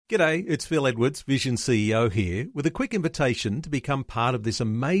G'day, it's Phil Edwards, Vision CEO here, with a quick invitation to become part of this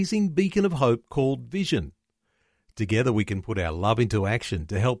amazing beacon of hope called Vision. Together we can put our love into action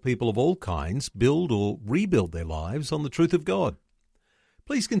to help people of all kinds build or rebuild their lives on the truth of God.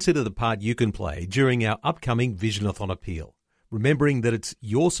 Please consider the part you can play during our upcoming Visionathon appeal, remembering that it's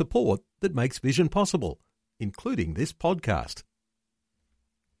your support that makes Vision possible, including this podcast.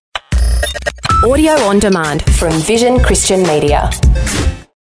 Audio on demand from Vision Christian Media.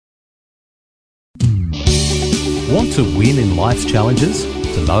 Want to win in life's challenges?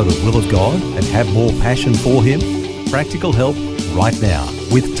 To know the will of God and have more passion for Him? Practical help right now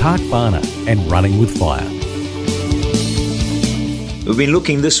with Tak Bhana and Running with Fire. We've been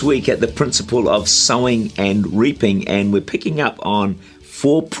looking this week at the principle of sowing and reaping, and we're picking up on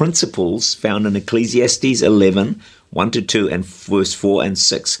 4 principles found in Ecclesiastes 11, 1-2, and verse 4 and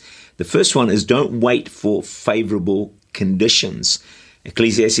 6. The first one is don't wait for favorable conditions.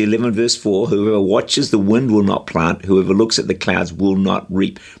 Ecclesiastes 11 verse 4, whoever watches the wind will not plant, whoever looks at the clouds will not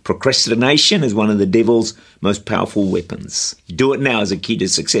reap. Procrastination is one of the devil's most powerful weapons. Do it now is a key to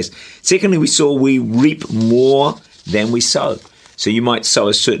success. Secondly, we saw we reap more than we sow. So you might sow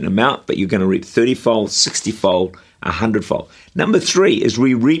a certain amount, but you're going to reap 30-fold, 60-fold, 100-fold. Number 3 is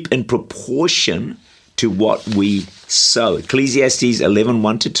we reap in proportion to what we sow. Ecclesiastes 11,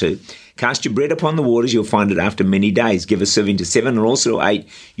 1-2. Cast your bread upon the waters, you'll find it after many days. Give a serving to 7 and also to 8.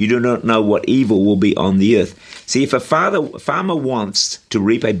 You do not know what evil will be on the earth. See, if a farmer wants to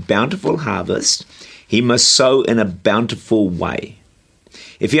reap a bountiful harvest, he must sow in a bountiful way.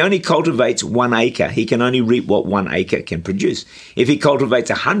 If he only cultivates 1 acre, he can only reap what 1 acre can produce. If he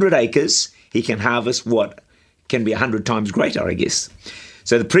cultivates 100 acres, he can harvest what can be 100 times greater, I guess.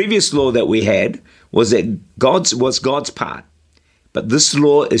 So the previous law that we had was that God's part. But this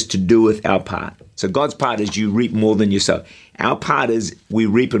law is to do with our part. So God's part is you reap more than you sow. Our part is we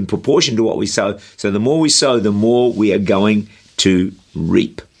reap in proportion to what we sow. So the more we sow, the more we are going to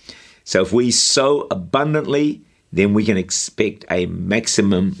reap. So if we sow abundantly, then we can expect a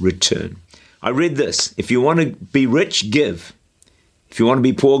maximum return. I read this. If you want to be rich, give. If you want to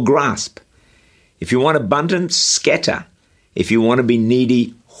be poor, grasp. If you want abundance, scatter. If you want to be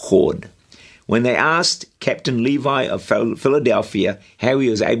needy, hoard. When they asked Captain Levi of Philadelphia how he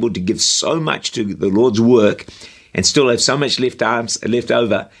was able to give so much to the Lord's work and still have so much left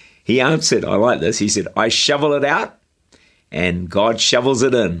over, he answered, I like this, he said, I shovel it out and God shovels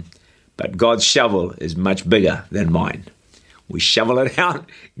it in, but God's shovel is much bigger than mine. We shovel it out,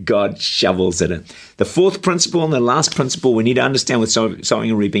 God shovels it in. The 4th principle and the last principle we need to understand with sowing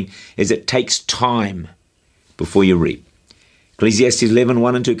and reaping is it takes time before you reap. Ecclesiastes 11,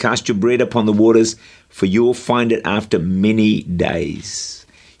 1-2, cast your bread upon the waters, for you will find it after many days.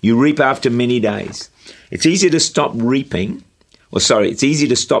 You reap after many days. It's easy to stop it's easy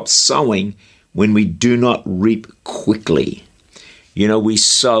to stop sowing when we do not reap quickly. You know, we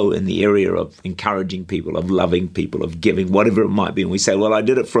sow in the area of encouraging people, of loving people, of giving, whatever it might be. And we say, well, I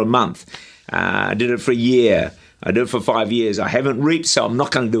did it for a month. I did it for a year. I did it for 5 years. I haven't reaped, so I'm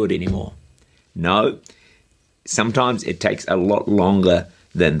not going to do it anymore. No. Sometimes it takes a lot longer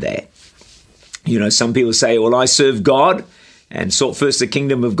than that. You know, some people say, well, I serve God and sought first the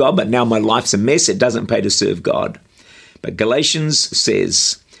kingdom of God, but now my life's a mess. It doesn't pay to serve God. But Galatians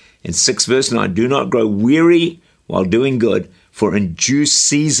says in 6 verse 9, do not grow weary while doing good, for in due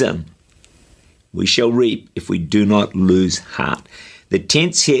season we shall reap if we do not lose heart. The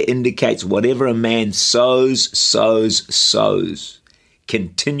tense here indicates whatever a man sows.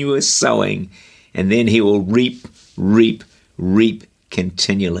 Continuous sowing, and then he will reap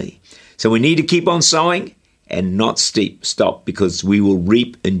continually. So we need to keep on sowing and not stop, because we will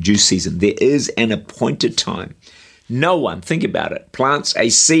reap in due season. There is an appointed time. No one, think about it, plants a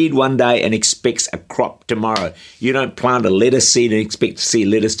seed one day and expects a crop tomorrow. You don't plant a lettuce seed and expect to see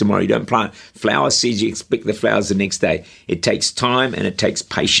lettuce tomorrow. You don't plant flower seeds, you expect the flowers the next day. It takes time and it takes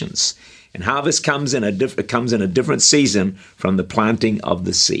patience. And harvest comes in a different season from the planting of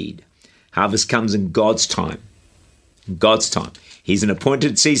the seed. Harvest comes in God's time. God's time. He's an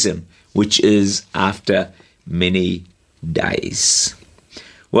appointed season, which is after many days.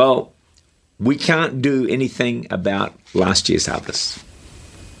 Well, we can't do anything about last year's harvest,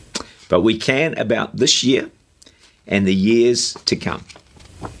 but we can about this year and the years to come.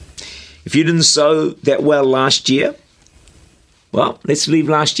 If you didn't sow that well last year, well, let's leave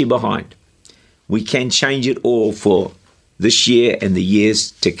last year behind. We can change it all for this year and the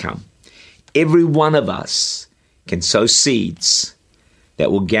years to come. Every one of us can sow seeds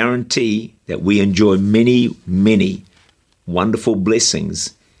that will guarantee that we enjoy many, many wonderful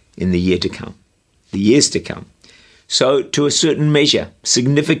blessings in the year to come, the years to come. So to a certain measure,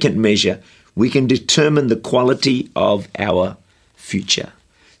 significant measure, we can determine the quality of our future.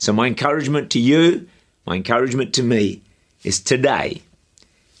 So my encouragement to you, my encouragement to me is today,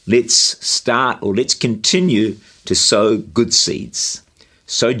 let's continue to sow good seeds.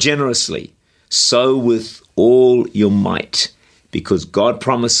 Sow generously, sow with all your might, because God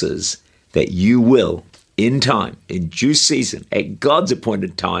promises that you will, in time, in due season, at God's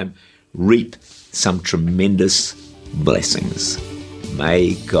appointed time, reap some tremendous blessings.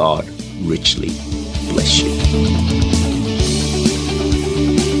 May God richly bless you.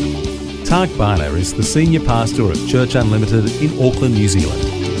 Tak Bhana is the Senior Pastor of Church Unlimited in Auckland, New Zealand.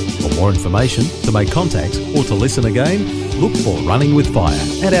 For more information, to make contact or to listen again, look for Running with Fire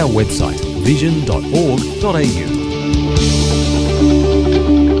at our website vision.org.au.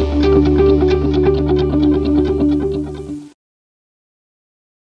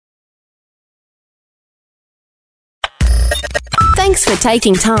 Thanks for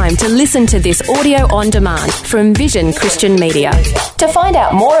taking time to listen to this audio on demand from Vision Christian Media. To find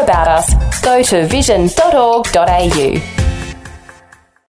out more about us, go to vision.org.au.